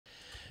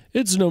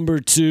It's number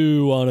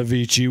 2 on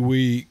Avicii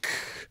Week.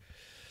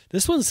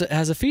 This one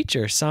has a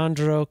feature,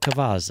 Sandro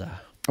Cavazza.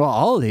 Well,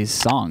 all of these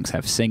songs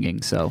have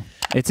singing, so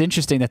it's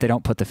interesting that they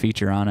don't put the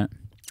feature on it.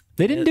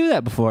 They didn't do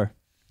that before.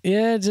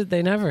 Yeah,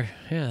 they never.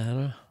 Yeah, I don't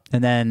know.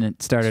 And then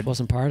it started. Just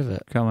wasn't part of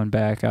it. Coming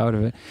back out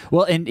of it.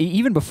 Well, and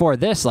even before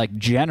this, like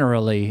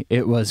generally,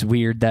 it was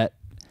weird that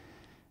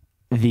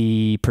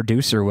the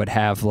producer would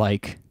have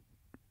like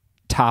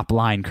top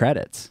line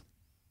credits.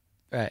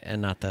 Right,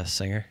 and not the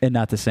singer. And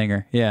not the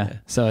singer, yeah.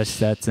 So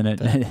that's in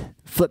it.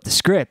 Flip the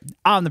script.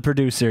 I'm the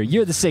producer.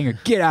 You're the singer.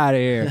 Get out of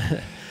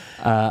here.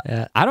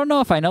 Yeah. I don't know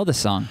if I know the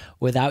song.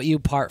 Without You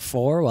Part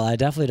 4? Well, I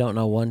definitely don't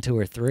know 1, 2,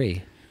 or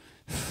 3.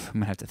 I'm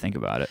going to have to think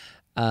about it.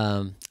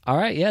 All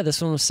right, yeah,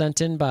 this one was sent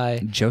in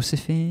by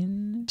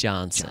Josephine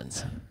Johnson.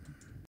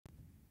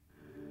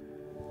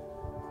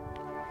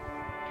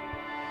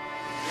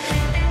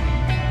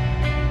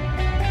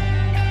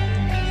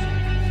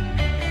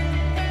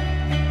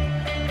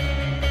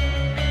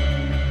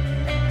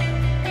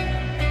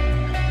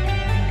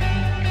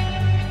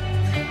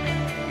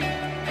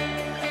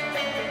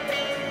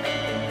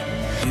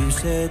 You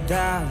said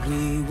that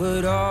we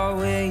would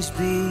always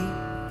be.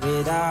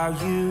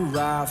 Without you,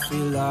 I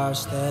feel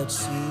lost at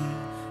sea.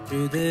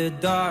 Through the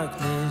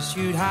darkness,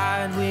 you'd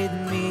hide with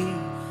me.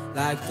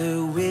 Like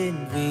the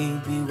wind,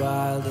 we'd be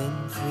wild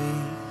and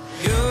free.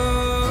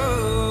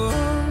 You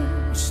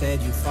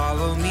said you'd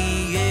follow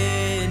me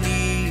anywhere.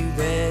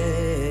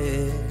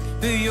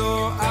 But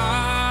your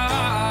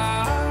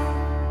eyes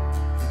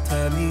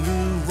tell me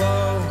you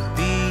won't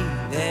be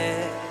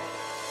there.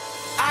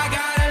 I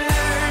gotta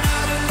learn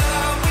how to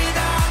love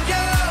without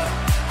you.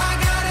 I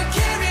gotta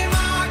carry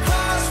my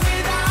cross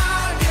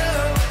without you.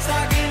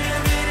 Stuck in the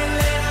middle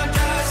and I'm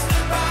just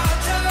about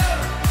to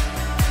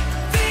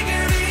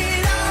figure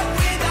it out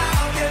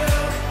without you.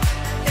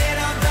 And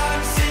I'm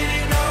done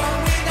sitting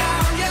home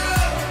without you.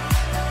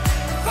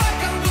 Fuck,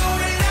 I'm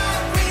going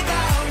out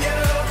without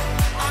you.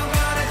 I'm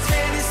gonna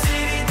tear the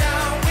city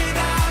down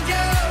without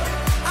you.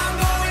 I'm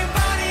going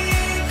Bonnie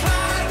and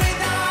Clyde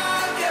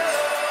without you.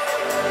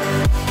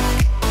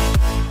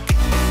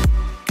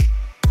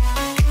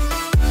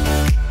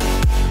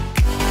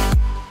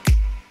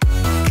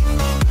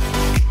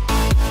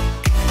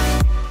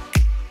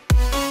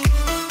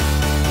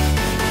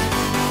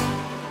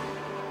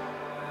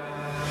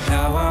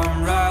 Now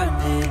I'm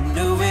running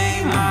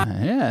away.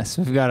 Yes,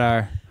 we've got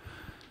our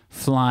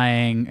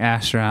flying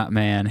astronaut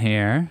man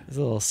here. It's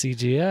a little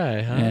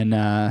CGI, huh?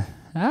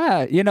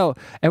 And, you know,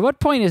 at what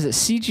point is it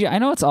CGI? I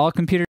know it's all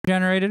computer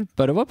generated,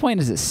 but at what point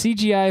is it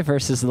CGI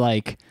versus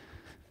like,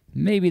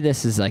 maybe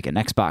this is like an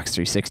Xbox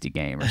 360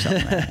 game or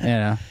something, you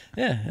know?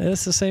 Yeah,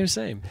 it's the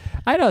same.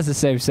 I know it's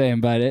the same,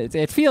 but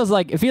it feels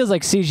like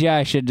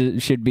CGI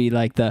should be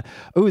like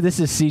this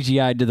is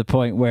CGI to the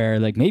point where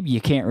like maybe you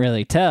can't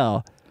really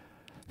tell.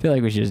 I feel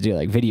like we should just do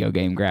like video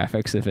game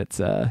graphics if it's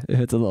a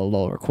little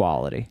lower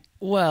quality.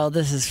 Well,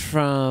 this is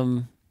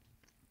from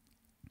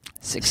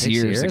 6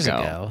 years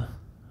ago.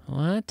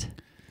 What?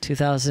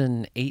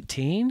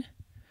 2018?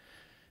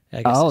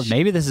 Oh,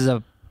 maybe this is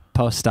a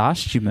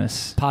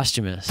posthumous.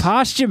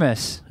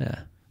 Posthumous. Yeah.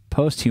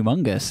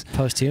 Posthumongous.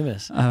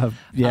 Posthumous.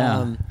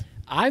 Yeah.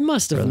 I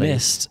must have Release.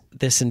 missed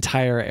this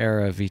entire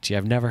era of Avicii.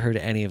 I've never heard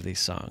any of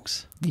these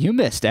songs. You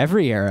missed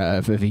every era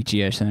of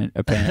Avicii,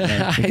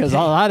 apparently, because a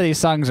lot of these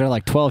songs are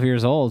like 12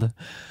 years old.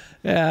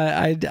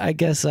 Yeah, I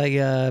guess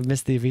I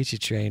missed the Avicii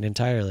train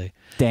entirely.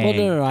 Dang.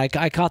 Well, no. I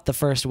caught the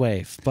first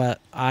wave,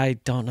 but I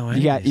don't know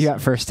any. You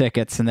got first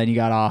tickets and then you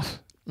got off.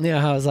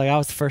 Yeah, I was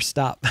the first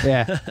stop.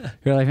 Yeah,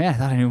 you're like, man, I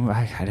thought I knew.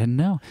 I didn't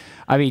know.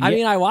 I mean,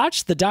 I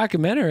watched the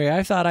documentary.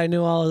 I thought I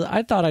knew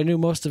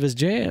most of his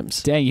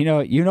jams. Dang, you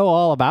know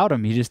all about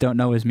him. You just don't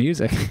know his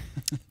music.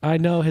 I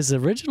know his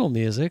original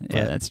music. But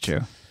yeah, that's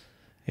true.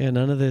 Yeah,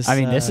 none of this. I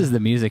mean, this is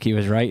the music he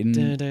was writing.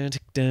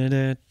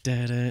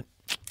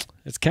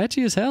 It's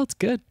catchy as hell. It's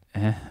good.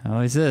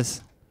 Always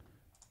is.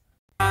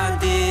 I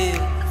did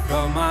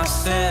from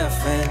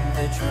myself and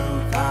the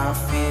truth I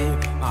fear.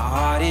 My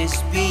heart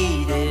is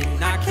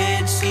beating, I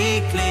can't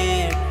see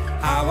clear.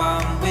 How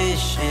I'm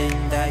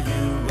wishing that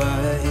you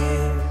were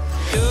here.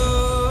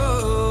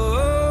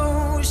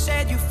 You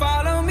said you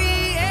follow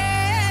me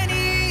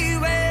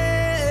anywhere,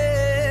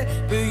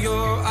 but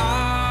your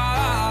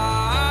eyes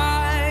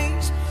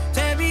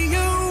tell me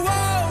you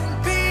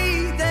won't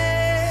be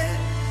there.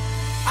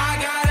 I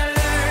gotta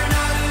learn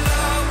how to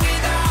love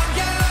without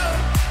you.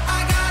 I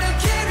gotta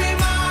carry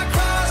my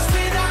cross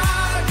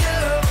without you.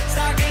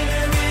 Stuck in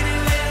the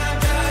middle and I'm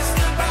just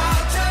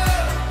about to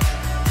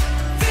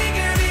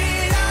figure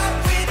it out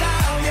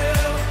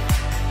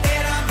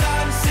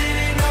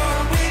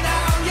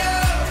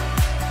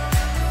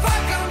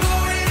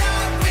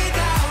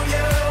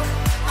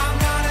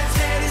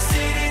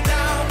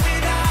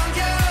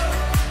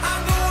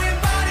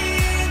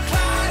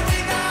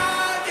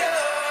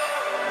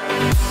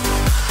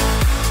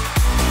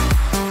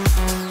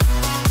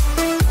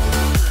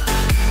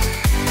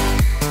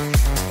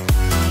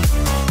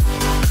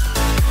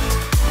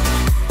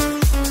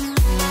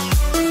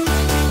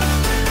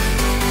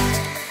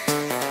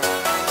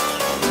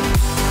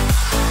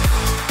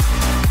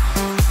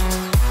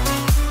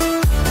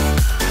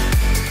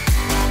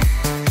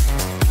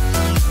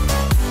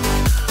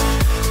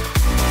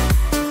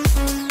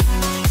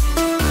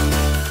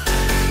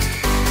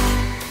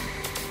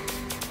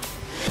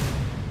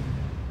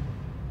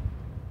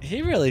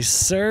He really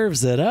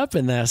serves it up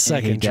in that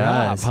second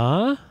drop, does.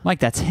 huh? Mike,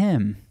 that's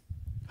him.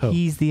 Who?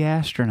 He's the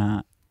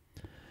astronaut.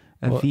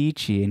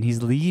 Avicii, and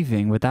he's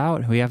leaving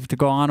without. We have to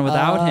go on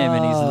without him,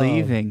 and he's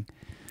leaving.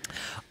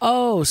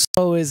 Oh,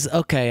 so is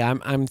okay.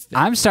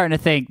 I'm starting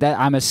to think that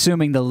I'm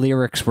assuming the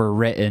lyrics were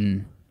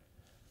written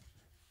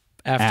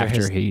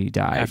after he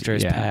died, after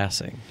his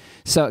passing.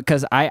 So,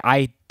 because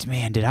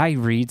man, did I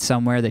read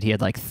somewhere that he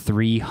had like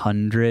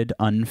 300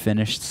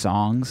 unfinished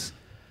songs?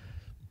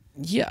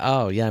 Yeah.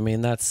 Oh, yeah. I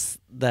mean, that's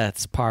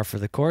par for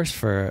the course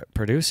for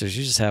producers.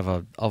 You just have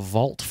a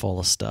vault full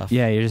of stuff.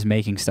 Yeah, you're just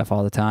making stuff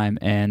all the time,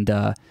 and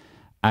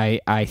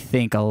I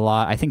think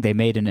I think they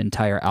made an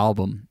entire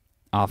album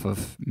off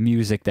of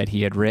music that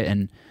he had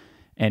written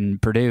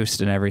and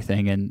produced and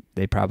everything, and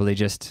they probably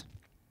just.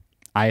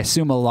 I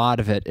assume a lot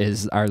of it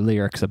are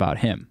lyrics about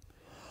him.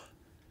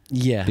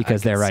 Yeah,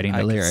 because they're writing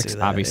the lyrics.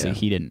 That, obviously,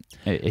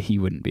 yeah. he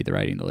wouldn't be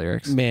writing the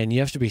lyrics. Man, you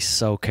have to be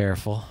so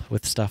careful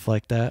with stuff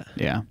like that.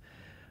 Yeah.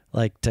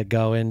 Like to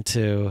go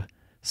into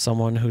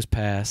someone who's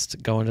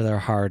passed, go into their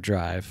hard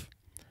drive.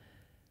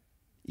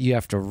 You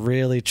have to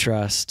really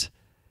trust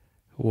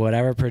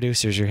whatever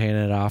producers you're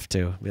handing it off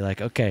to. Be like,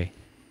 okay,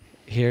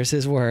 here's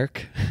his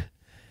work.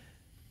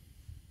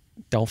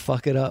 Don't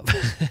fuck it up.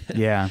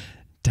 Yeah.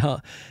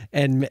 Don't,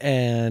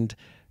 and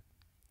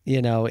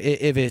you know,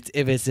 if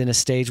it's in a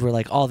stage where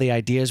like all the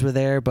ideas were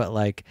there, but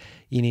like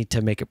you need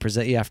to make it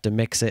present, you have to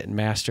mix it and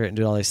master it and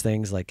do all these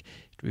things. Like,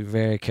 be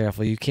very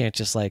careful. You can't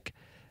just like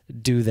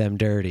do them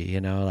dirty,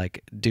 you know,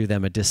 like do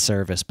them a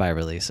disservice by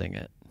releasing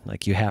it.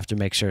 Like you have to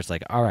make sure it's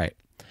like, all right,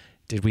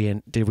 did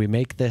we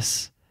make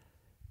this?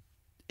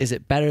 Is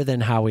it better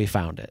than how we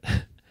found it?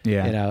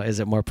 Yeah. You know, is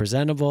it more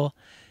presentable?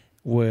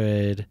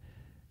 Would,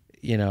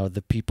 you know,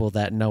 the people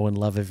that know and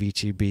love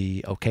Avicii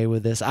be okay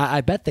with this? I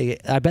bet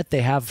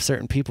they have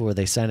certain people where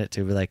they send it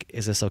to be like,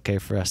 is this okay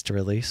for us to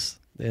release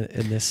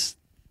in this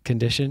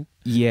condition?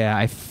 Yeah,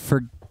 I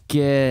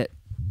forget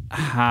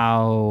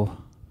how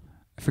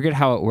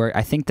it worked.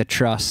 I think the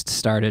trust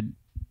started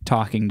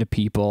talking to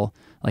people,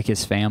 like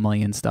his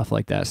family and stuff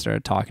like that,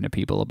 started talking to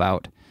people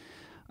about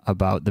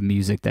the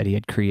music that he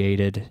had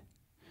created,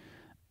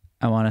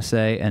 I want to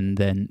say, and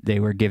then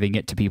they were giving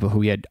it to people who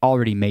he had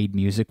already made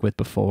music with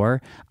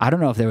before. I don't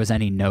know if there was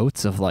any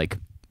notes of like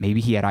maybe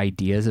he had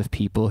ideas of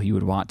people he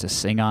would want to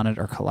sing on it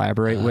or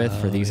collaborate with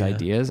for these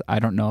ideas. I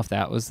don't know if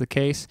that was the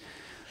case,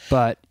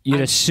 but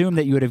you'd assume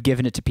that you would have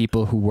given it to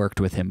people who worked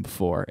with him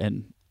before.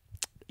 And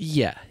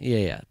yeah,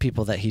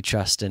 people that he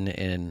trusted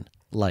and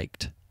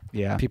liked.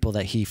 Yeah. People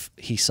that he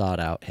sought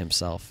out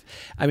himself.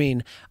 I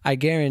mean, I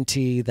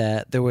guarantee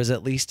that there was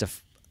at least a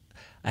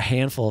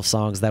handful of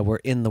songs that were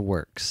in the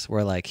works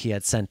where like he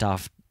had sent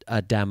off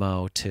a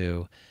demo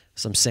to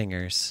some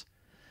singers.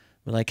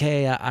 Like,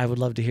 hey, I would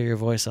love to hear your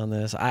voice on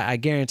this. I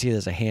guarantee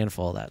there's a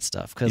handful of that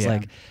stuff. Because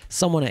like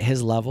someone at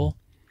his level,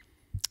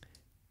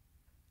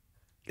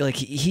 like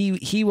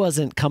he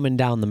wasn't coming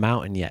down the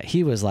mountain yet.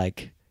 He was at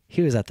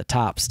the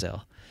top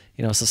still.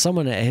 You know, so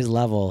someone at his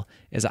level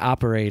is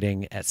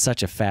operating at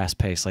such a fast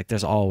pace. Like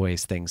there's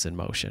always things in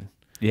motion.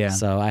 Yeah.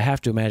 So I have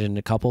to imagine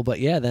a couple, but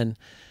yeah, then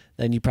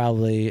you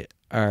probably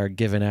are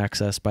given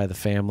access by the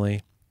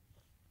family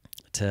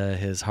to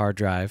his hard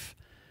drive,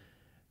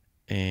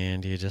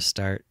 and you just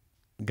start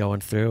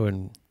going through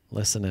and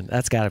listening.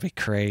 That's got to be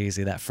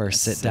crazy. That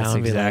first sit down.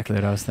 That's exactly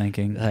what I was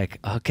thinking. Like,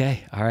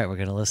 okay, all right, we're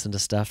gonna listen to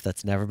stuff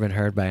that's never been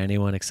heard by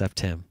anyone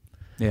except him.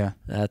 Yeah.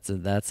 That's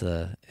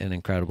an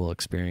incredible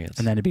experience.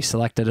 And then to be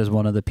selected as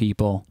one of the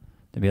people,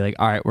 to be like,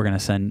 all right, we're gonna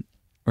send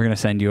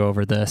you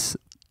over this.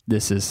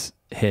 This is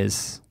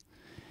his,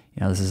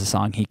 you know, this is a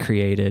song he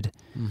created,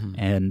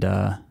 and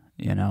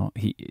you know,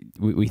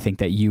 we think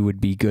that you would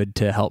be good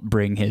to help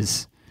bring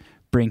his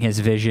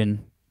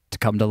vision to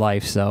come to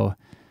life. So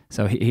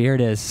here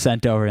it is,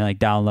 sent over, and like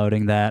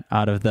downloading that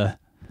out of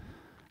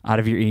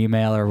your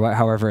email or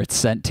however it's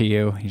sent to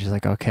you. You're just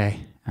like, okay.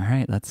 All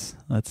right,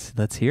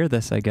 let's hear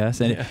this, I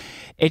guess. And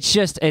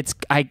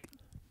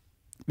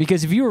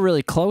because if you were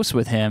really close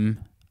with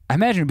him, I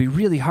imagine it'd be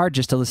really hard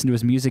just to listen to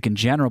his music in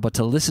general, but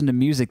to listen to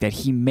music that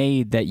he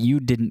made that you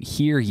didn't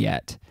hear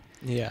yet.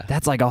 Yeah.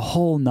 That's like a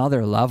whole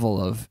nother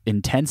level of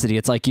intensity.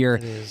 It's like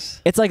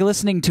it's like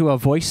listening to a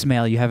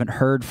voicemail you haven't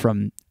heard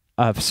from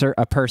a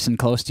person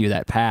close to you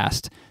that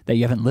passed that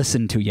you haven't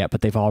listened to yet,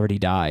 but they've already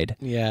died.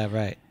 Yeah,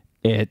 right.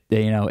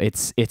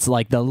 It's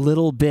like the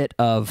little bit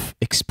of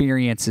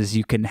experiences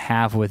you can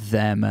have with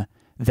them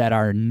that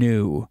are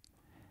new,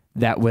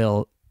 that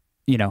will,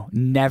 you know,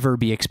 never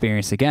be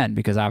experienced again,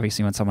 because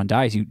obviously when someone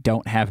dies, you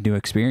don't have new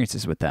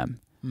experiences with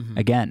them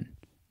again.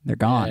 They're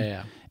gone.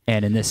 Yeah.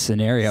 And in this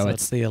scenario, So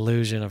it's the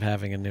illusion of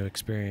having a new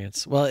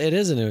experience. Well, it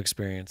is a new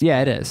experience.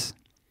 Yeah, it is.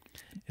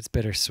 It's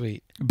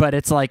bittersweet. But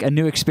it's like a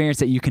new experience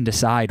that you can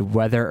decide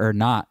whether or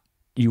not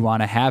you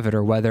want to have it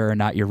or whether or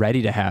not you're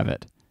ready to have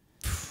it.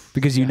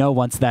 Because you know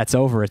once that's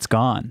over, it's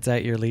gone. It's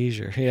at your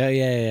leisure. Yeah,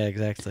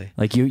 exactly.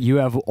 Like you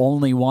have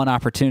only one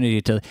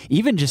opportunity to,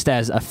 even just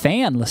as a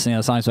fan listening to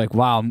the songs, like,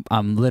 wow,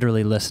 I'm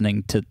literally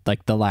listening to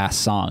like the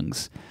last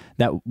songs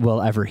that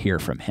we'll ever hear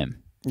from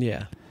him.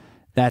 Yeah.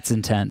 That's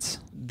intense.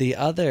 The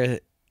other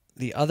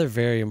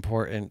very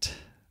important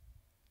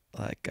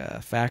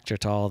factor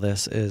to all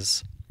this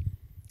is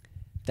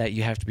that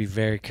you have to be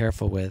very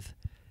careful with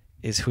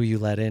is who you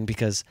let in,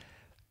 because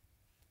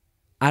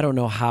I don't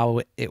know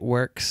how it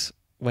works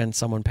when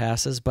someone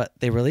passes, but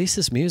they release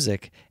this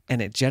music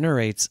and it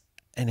generates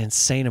an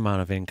insane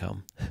amount of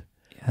income.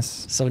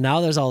 Yes. So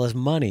now there's all this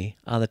money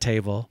on the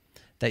table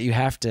that you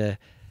have to,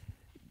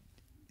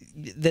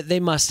 they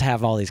must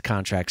have all these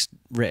contracts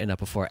written up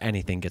before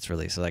anything gets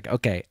released. So like,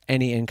 okay,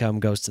 any income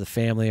goes to the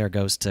family or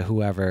goes to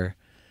whoever.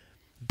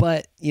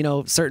 But, you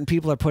know, certain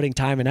people are putting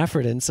time and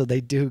effort in, so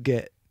they do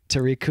get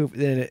to recoup.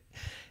 And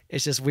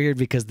it's just weird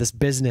because this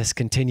business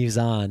continues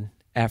on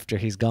after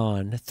he's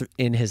gone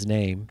in his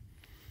name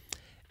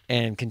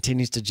and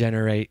continues to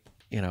generate,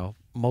 you know,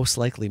 most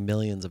likely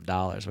millions of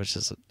dollars, which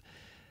is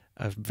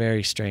a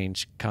very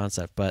strange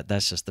concept, but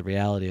that's just the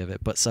reality of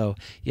it. But so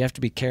you have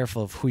to be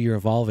careful of who you're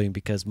involving,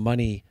 because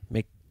money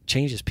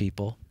changes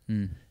people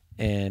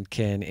and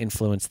can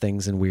influence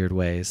things in weird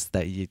ways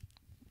that you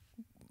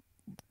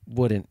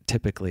wouldn't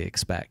typically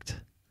expect.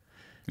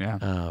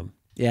 Yeah.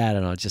 Yeah, I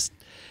don't know. Just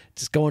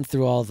going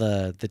through all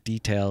the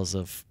details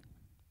of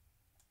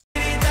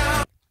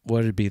what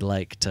it'd be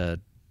like to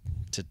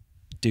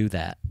do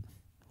that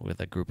with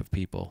a group of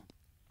people.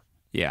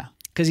 Yeah.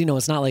 Because, you know,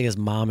 it's not like his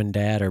mom and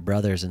dad or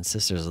brothers and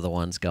sisters are the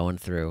ones going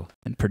through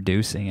And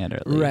producing it, or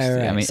at least.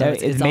 Right. I mean, So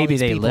it's all maybe these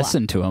they people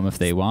listen to him if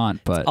they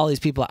want, but all these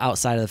people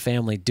outside of the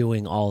family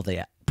doing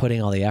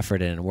putting all the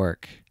effort in and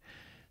work.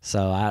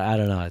 So I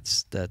don't know.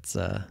 It's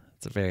a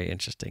very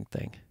interesting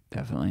thing.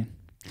 definitely.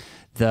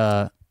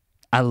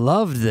 I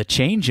loved the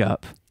change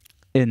up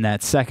in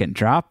that second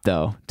drop,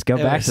 though. To go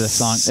It back was to the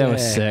song, it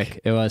was sick.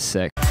 sick. It was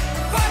sick.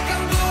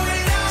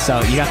 So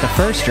you got the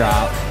first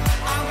drop.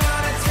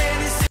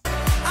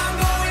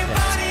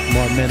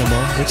 More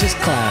minimal, which is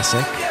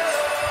classic.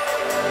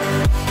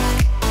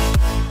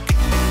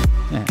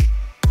 Yeah.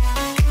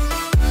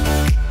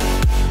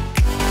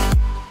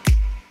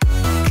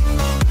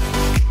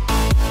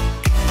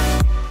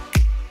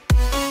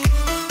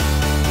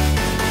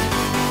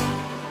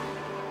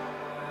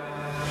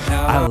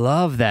 I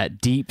love that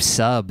deep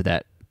sub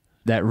that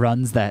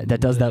runs that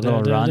does that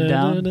little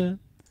rundown.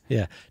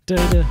 Yeah.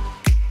 Yeah.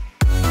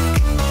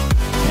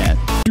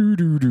 Doo,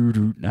 doo, doo,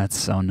 doo. That's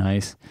so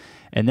nice.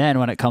 And then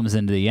when it comes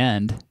into the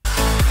end,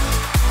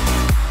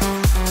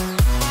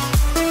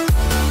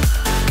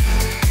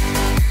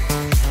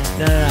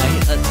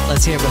 No.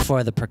 Let's hear it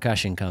before the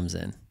percussion comes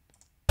in.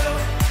 Because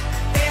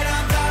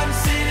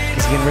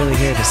you can really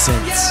hear the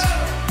synths.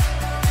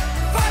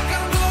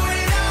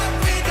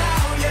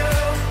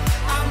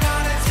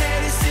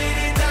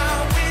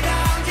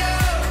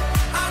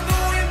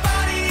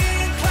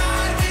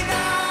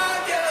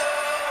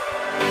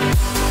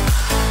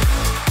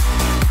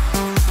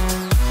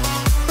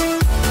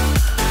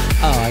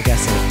 Oh, I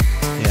guess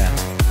it. Yeah.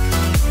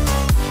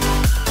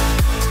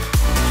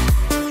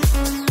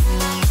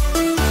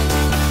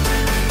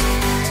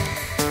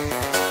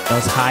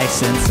 those high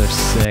synths are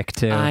sick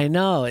too. I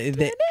know.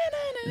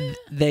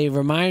 They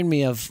remind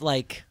me of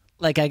like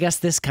I guess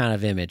this kind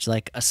of image,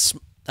 like a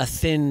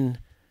thin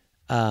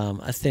stream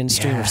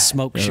Yeah, of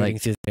smoke they're shooting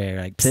like through the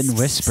air, like thin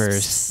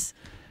whispers.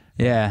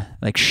 Yeah,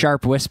 like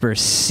sharp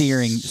whispers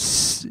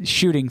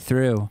shooting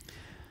through.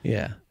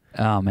 Yeah.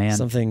 Oh man,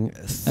 Something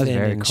thin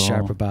very and cool.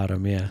 sharp about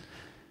them. Yeah.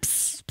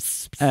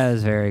 that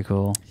is very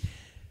cool.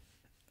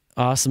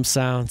 Awesome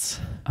sounds.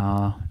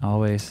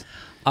 Always.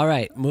 All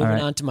right, moving All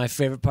right. on to my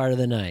favorite part of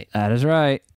the night. That is right.